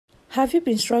Have you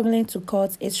been struggling to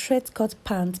cut a straight cut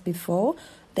pant before?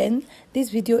 Then this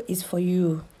video is for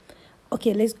you.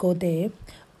 Okay, let's go there.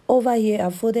 Over here,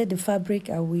 I've folded the fabric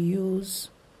I will use.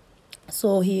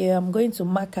 So here, I'm going to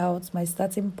mark out my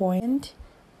starting point,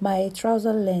 my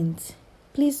trouser length.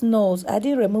 Please note, I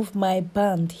didn't remove my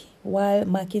band while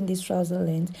marking this trouser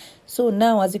length. So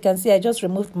now, as you can see, I just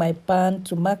removed my band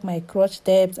to mark my crotch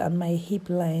depth and my hip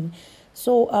line.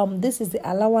 So this is the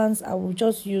allowance I will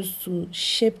just use to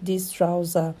shape this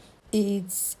trouser.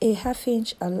 It's a 1/2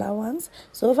 inch allowance.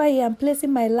 So over here, I'm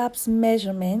placing my laps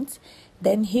measurement.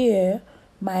 Then here,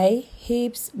 my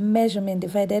hips measurement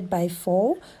divided by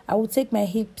 4. I will take my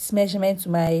hips measurement to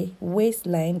my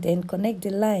waistline, then connect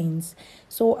the lines.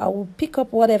 So I will pick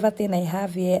up whatever thing I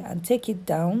have here and take it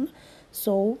down.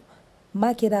 So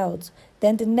mark it out.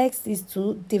 Then the next is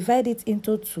to divide it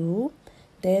into 2.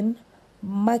 Then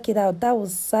mark it out. That will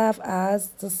serve as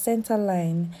the center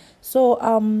line. So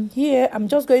here I'm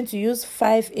just going to use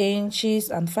 5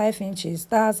 inches and 5 inches.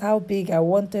 That's how big I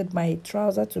wanted my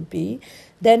trouser to be.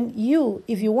 Then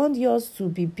if you want yours to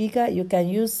be bigger, you can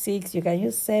use 6, you can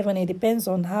use 7. It depends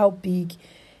on how big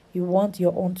you want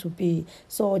your own to be.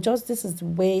 So just this is the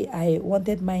way I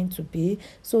wanted mine to be.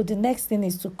 So the next thing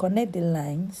is to connect the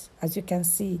lines, as you can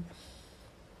see.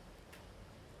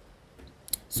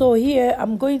 So here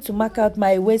I'm going to mark out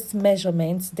my waist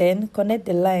measurements, then connect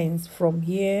the lines from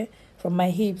here, from my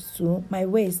hips to my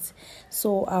waist.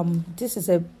 So this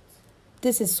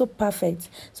is so perfect.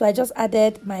 So I just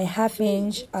added my 1/2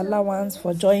 inch allowance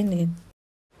for joining.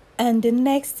 And the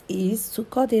next is to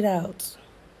cut it out.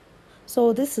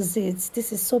 So this is it.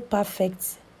 This is so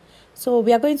perfect. So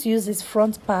we are going to use this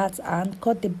front part and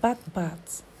cut the back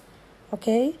part.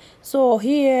 Okay, so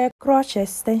here crotch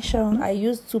extension, I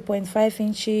used 2.5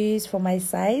 inches for my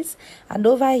size, and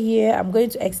over here I'm going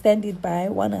to extend it by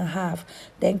 1.5,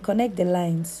 then connect the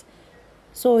lines.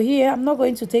 So here I'm not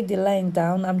going to take the line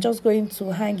down, I'm just going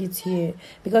to hang it here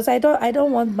because I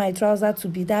don't want my trouser to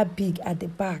be that big at the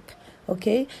back.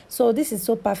 Okay, so this is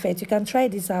so perfect. You can try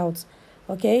this out.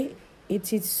 Okay,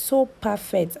 it is so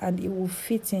perfect and it will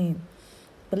fit in,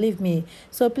 believe me.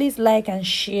 So please like and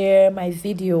share my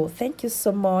video. Thank you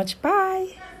so much. Bye.